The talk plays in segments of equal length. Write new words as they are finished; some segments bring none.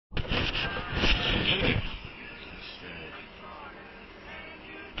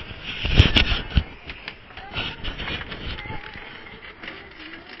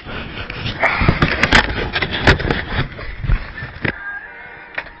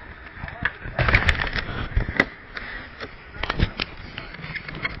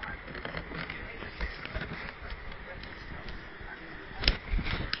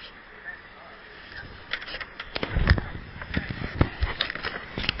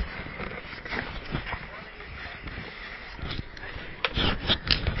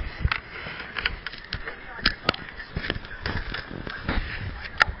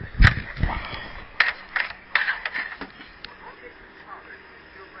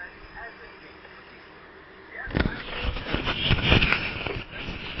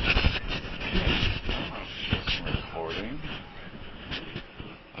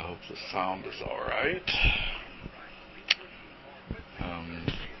is alright.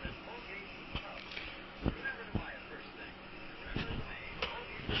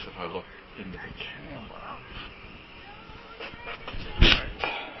 If I look into the camera.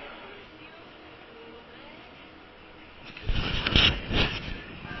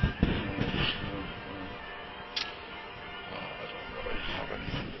 I don't really have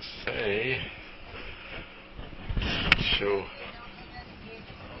anything to say. Show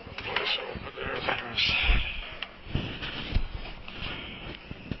voice over there.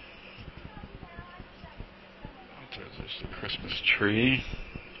 There's the Christmas tree.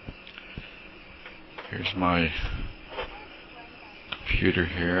 Here's my computer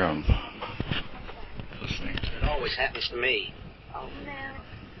here. I'm listening to. It always happens to me. Oh, no.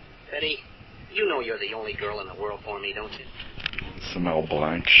 Betty, you know you're the only girl in the world for me, don't you? It's the Mel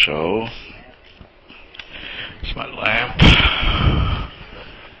Blanc show. It's my lamp.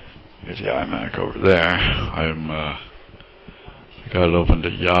 Here's the iMac over there. I got it open to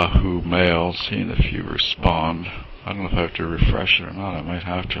Yahoo Mail, seeing if you respond. I don't know if I have to refresh it or not. I might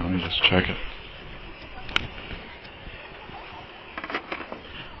have to. Let me just check it.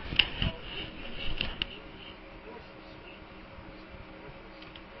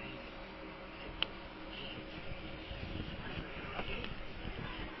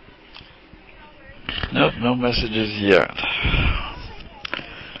 Nope, no messages yet.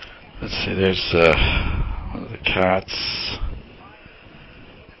 Let's see, there's one of the cats.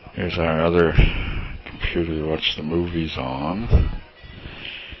 Here's our other computer to watch the movies on.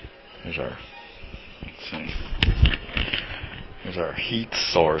 Here's our, let's see, here's our heat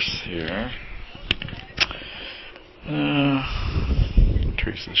source here.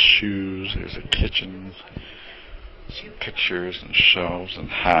 Teresa's shoes. There's a kitchen. Some pictures and shelves and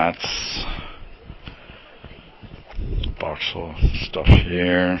hats. Box full of stuff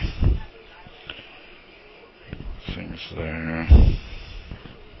here. Things there.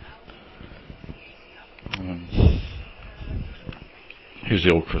 Here's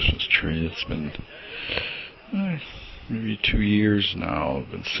the old Christmas tree. It's been maybe 2 years now. I've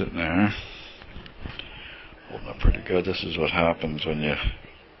been sitting there. Holding up pretty good. This is what happens when you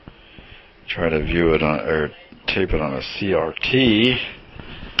try to view it on, or tape it on a CRT.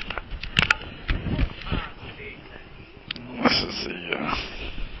 This is the,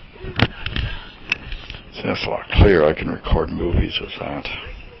 see, that's a lot clearer. I can record movies with that.